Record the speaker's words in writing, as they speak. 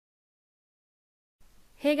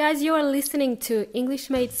Hey guys, you are listening to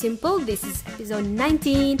English Made Simple. This is episode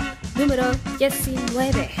 19, número 19.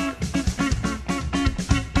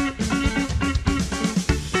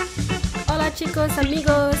 Hola chicos,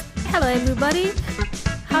 amigos. Hello everybody.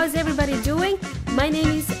 How is everybody doing? My name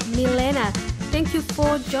is Milena. Thank you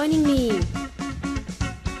for joining me.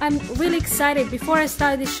 I'm really excited. Before I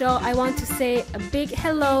start this show, I want to say a big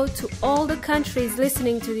hello to all the countries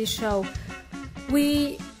listening to this show.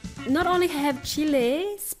 We not only have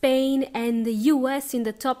Chile, Spain, and the US in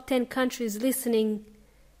the top 10 countries listening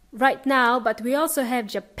right now, but we also have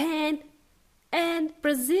Japan and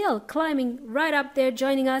Brazil climbing right up there,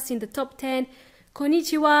 joining us in the top 10.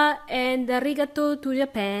 Konnichiwa and arigato to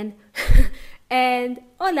Japan. And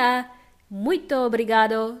hola, muito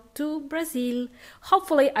obrigado to Brazil.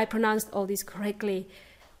 Hopefully I pronounced all this correctly.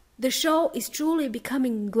 The show is truly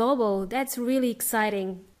becoming global. That's really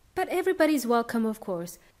exciting. But everybody's welcome, of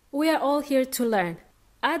course. We are all here to learn.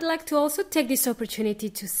 I'd like to also take this opportunity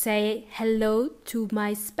to say hello to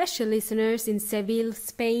my special listeners in Seville,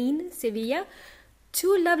 Spain, Sevilla.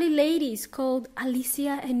 Two lovely ladies called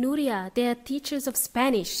Alicia and Nuria. They are teachers of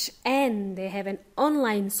Spanish and they have an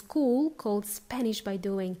online school called Spanish by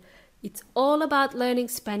Doing. It's all about learning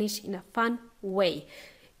Spanish in a fun way.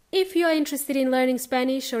 If you are interested in learning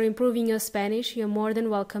Spanish or improving your Spanish, you're more than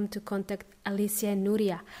welcome to contact Alicia and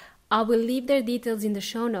Nuria. I will leave their details in the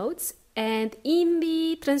show notes and in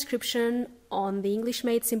the transcription on the English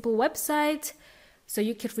Made Simple website, so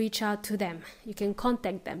you can reach out to them. You can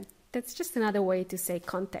contact them. That's just another way to say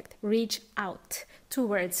contact. Reach out. 2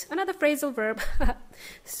 words. Another phrasal verb.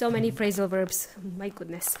 So many phrasal verbs. My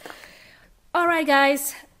goodness. All right,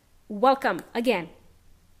 guys. Welcome again.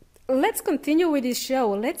 Let's continue with this show.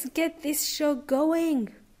 Let's get this show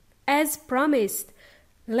going. As promised,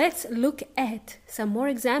 let's look at some more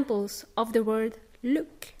examples of the word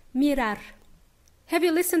look, mirar. Have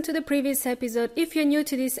you listened to the previous episode? If you're new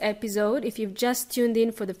to this episode, if you've just tuned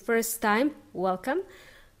in for the first time, welcome.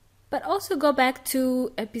 But also go back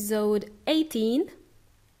to episode 18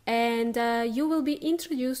 and you will be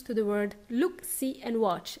introduced to the word look, see and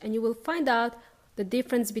watch. And you will find out the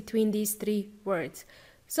difference between these 3 words.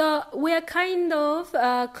 So we are kind of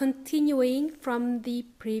continuing from the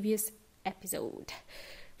previous episode.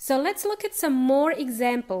 So let's look at some more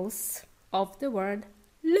examples of the word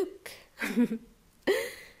look.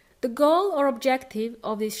 The goal or objective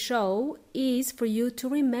of this show is for you to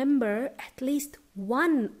remember at least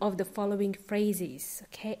one of the following phrases.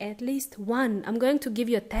 Okay, at least one. I'm going to give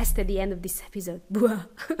you a test at the end of this episode.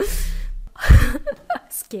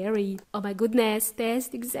 Scary. Oh my goodness,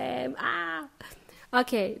 test exam.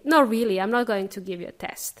 Okay, not really. I'm not going to give you a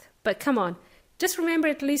test. But come on. Just remember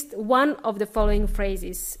at least one of the following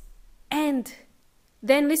phrases. And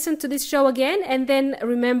then listen to this show again and then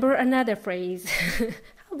remember another phrase.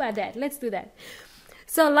 How about that? Let's do that.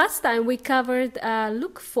 So last time we covered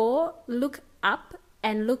look for, look up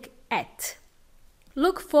and look at.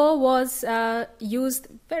 Look for was used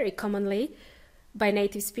very commonly by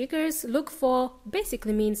native speakers. Look for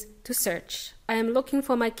basically means to search. I am looking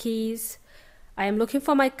for my keys. I am looking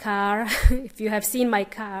for my car. If you have seen my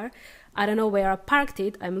car, I don't know where I parked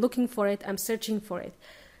it. I'm looking for it. I'm searching for it.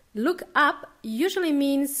 Look up usually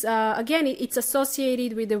means, again, it's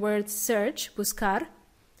associated with the word search, buscar.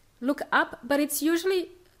 Look up, but it's usually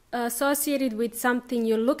associated with something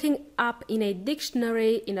you're looking up in a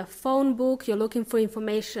dictionary, in a phone book. You're looking for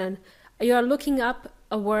information. You are looking up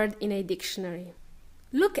a word in a dictionary.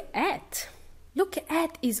 Look at. Look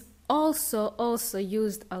at is also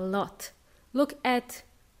used a lot. Look at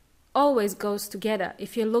always goes together.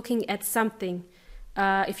 If you're looking at something,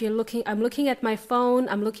 I'm looking at my phone,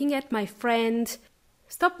 I'm looking at my friend.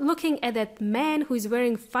 Stop looking at that man who is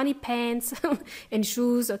wearing funny pants and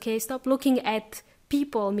shoes, okay? Stop looking at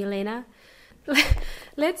people, Milena.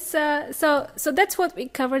 So that's what we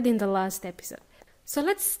covered in the last episode. So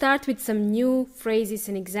let's start with some new phrases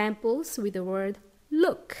and examples with the word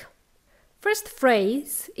look. First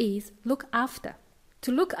phrase is look after.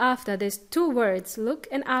 To look after, there's 2 words, look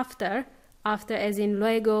and after. After as in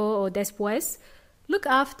luego or después. Look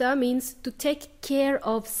after means to take care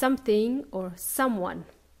of something or someone.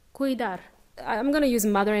 Cuidar. I'm going to use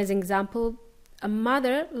mother as an example. A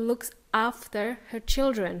mother looks after her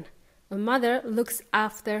children. A mother looks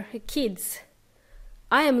after her kids.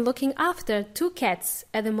 I am looking after 2 cats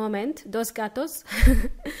at the moment. Dos gatos.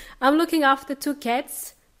 I'm looking after 2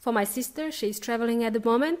 cats for my sister. She's traveling at the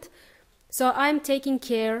moment. So I'm taking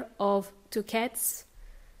care of 2 cats.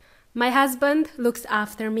 My husband looks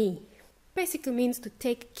after me. Basically means to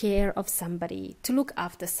take care of somebody, to look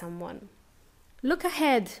after someone. Look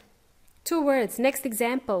ahead. 2 words. Next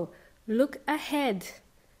example. Look ahead.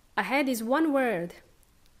 Ahead is one word.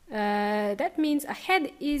 That means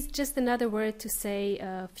ahead is just another word to say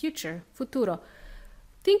future, futuro.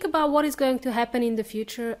 Think about what is going to happen in the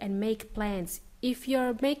future and make plans. If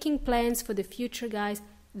you're making plans for the future, guys,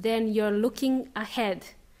 then you're looking ahead.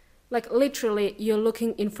 Like literally, you're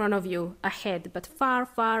looking in front of you, ahead, but far,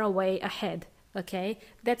 far away ahead, okay?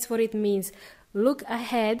 That's what it means. Look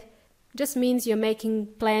ahead just means you're making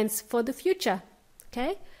plans for the future,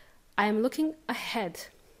 okay? I'm looking ahead.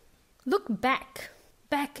 Look back.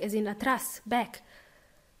 Back as in atrás, back.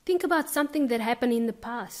 Think about something that happened in the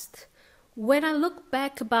past. When I look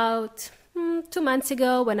back about 2 months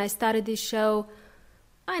ago when I started this show,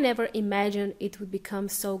 I never imagined it would become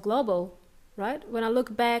so global, right? When I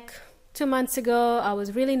look back 2 months ago, I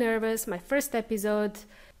was really nervous. My first episode,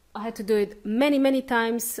 I had to do it many, many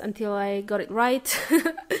times until I got it right.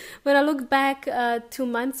 When I look back 2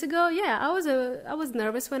 months ago, yeah, I was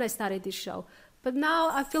nervous when I started this show. But now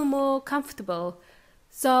I feel more comfortable.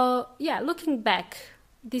 So, yeah, looking back,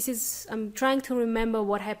 I'm trying to remember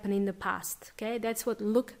what happened in the past, okay? That's what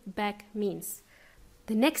look back means.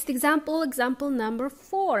 The next example number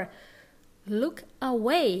 4. Look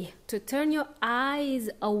away, to turn your eyes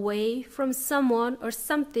away from someone or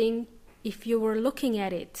something if you were looking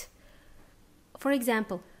at it. For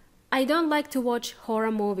example, I don't like to watch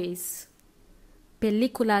horror movies.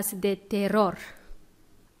 Películas de terror.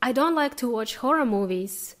 I don't like to watch horror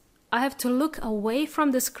movies. I have to look away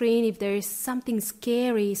from the screen if there is something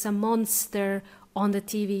scary, some monster on the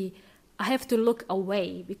TV. I have to look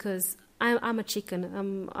away because I'm a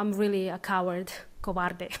chicken. I'm really a coward.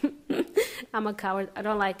 Cobarde. I'm a coward. I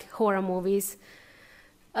don't like horror movies.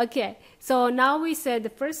 Okay, so now we said the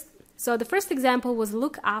first example was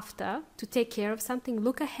look after, to take care of something.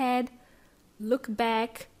 Look ahead, look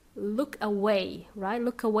back, look away, right?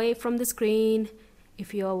 Look away from the screen.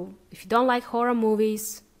 If you don't like horror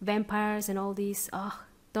movies, vampires and all these,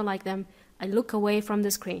 don't like them. I look away from the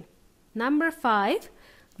screen. Number 5,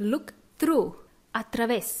 look through. A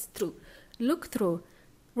través, through. Look through.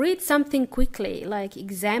 Read something quickly, like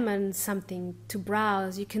examine something, to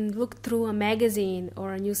browse. You can look through a magazine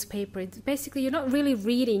or a newspaper. It's basically, you're not really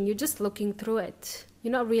reading, you're just looking through it.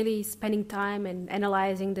 You're not really spending time and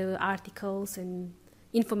analyzing the articles and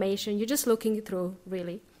information. You're just looking through,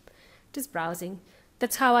 really. Just browsing.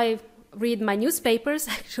 That's how I read my newspapers,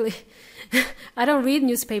 actually. I don't read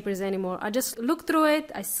newspapers anymore. I just look through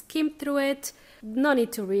it, I skim through it. No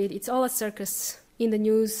need to read. It's all a circus. In the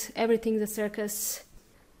news, everything's a circus.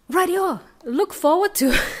 Radio, look forward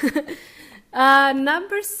to.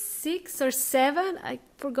 Number 6 or 7, I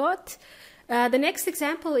forgot. The next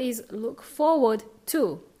example is look forward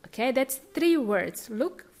to. Okay, that's 3 words.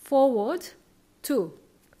 Look forward to.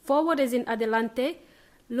 Forward as in adelante.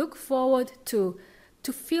 Look forward to.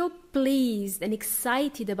 To feel pleased and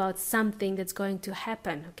excited about something that's going to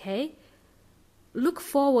happen, okay? Look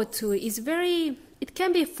forward to is it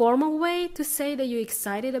can be a formal way to say that you're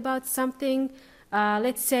excited about something.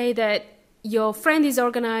 Let's say that your friend is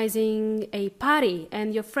organizing a party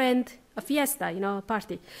and a fiesta, a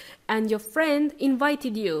party, and your friend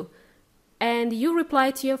invited you. And you reply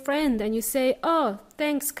to your friend and you say, oh,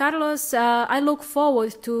 thanks, Carlos, I look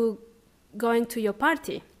forward to going to your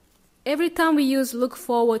party. Every time we use look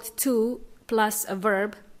forward to plus a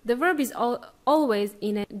verb, the verb is always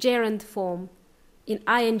in a gerund form, in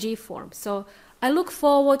ing form. So I look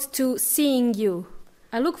forward to seeing you.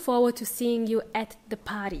 I look forward to seeing you at the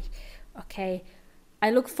party. Okay. I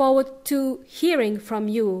look forward to hearing from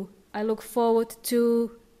you. I look forward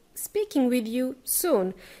to speaking with you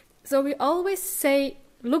soon. So we always say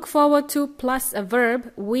look forward to plus a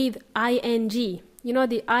verb with ing. You know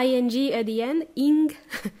the ing at the end? Ing.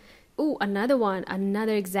 Oh,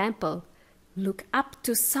 another example. Look up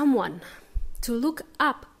to someone. To look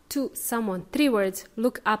up to someone. 3 words,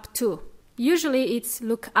 look up to. Usually it's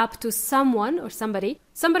look up to someone or somebody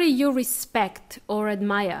you respect or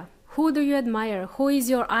admire. Who do you admire? Who is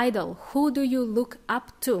your idol? Who do you look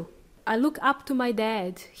up to? I look up to my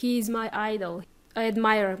dad. He is my idol. I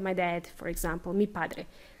admire my dad, for example, mi padre.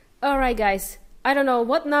 Alright guys, I don't know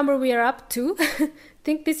what number we are up to. I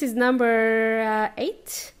think this is number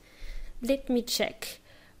 8. Let me check.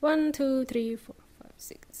 1, 2, 3, 4, 5,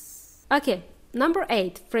 6. Okay, number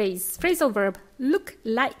 8, phrasal verb, look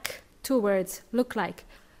like. 2 words, look like.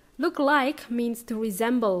 Look like means to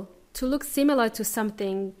resemble, to look similar to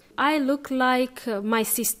something. I look like my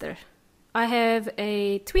sister. I have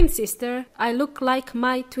a twin sister. I look like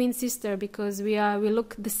my twin sister because we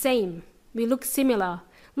look the same. We look similar.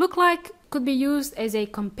 Look like could be used as a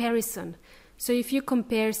comparison. So if you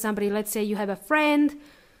compare somebody, let's say you have a friend,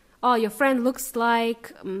 Oh, your friend looks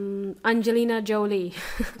like Angelina Jolie.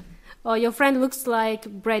 Or your friend looks like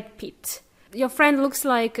Brad Pitt. Your friend looks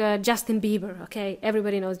like Justin Bieber, okay?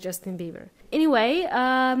 Everybody knows Justin Bieber. Anyway,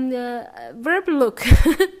 verb look.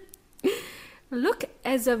 Look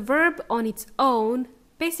as a verb on its own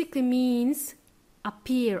basically means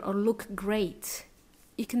appear or look great.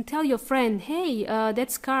 You can tell your friend, hey,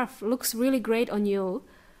 that scarf looks really great on you.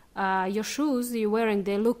 Your shoes you're wearing,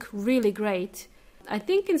 they look really great. I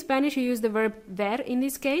think in Spanish you use the verb ver in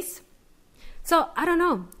this case. So, I don't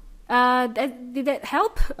know. Did that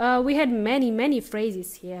help? We had many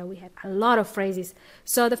phrases here. We had a lot of phrases.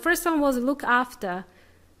 So the first one was look after,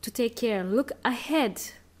 to take care. Look ahead,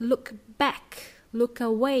 look back, look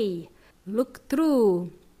away, look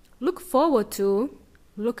through, look forward to,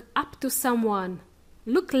 look up to someone,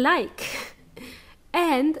 look like.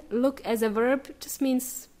 And look as a verb just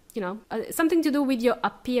means, something to do with your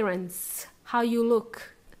appearance, how you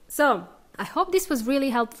look. So I hope this was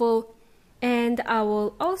really helpful. And I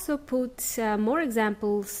will also put more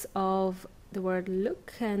examples of the word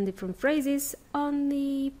look and different phrases on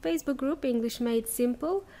the Facebook group English Made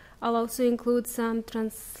Simple. I'll also include some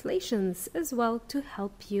translations as well to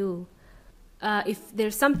help you. If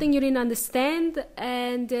there's something you didn't understand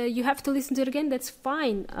and you have to listen to it again, that's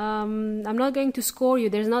fine. I'm not going to score you.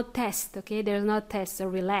 There's no test, okay? There's no test, so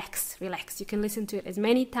relax. You can listen to it as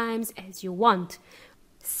many times as you want.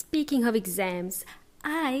 Speaking of exams,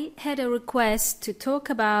 I had a request to talk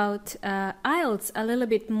about IELTS a little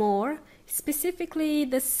bit more, specifically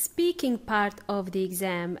the speaking part of the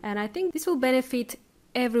exam. And I think this will benefit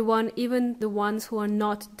everyone, even the ones who are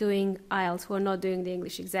not doing IELTS, who are not doing the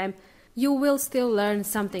English exam. You will still learn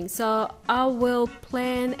something. So I will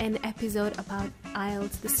plan an episode about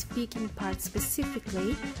IELTS, the speaking part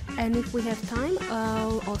specifically. And if we have time,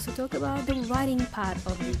 I'll also talk about the writing part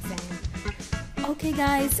of the exam. Okay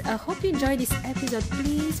guys, I hope you enjoyed this episode.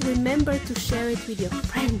 Please remember to share it with your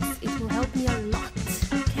friends. It will help me a lot,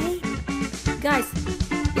 okay? Guys,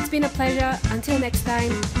 it's been a pleasure. Until next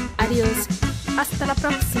time, adios. Hasta la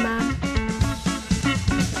próxima.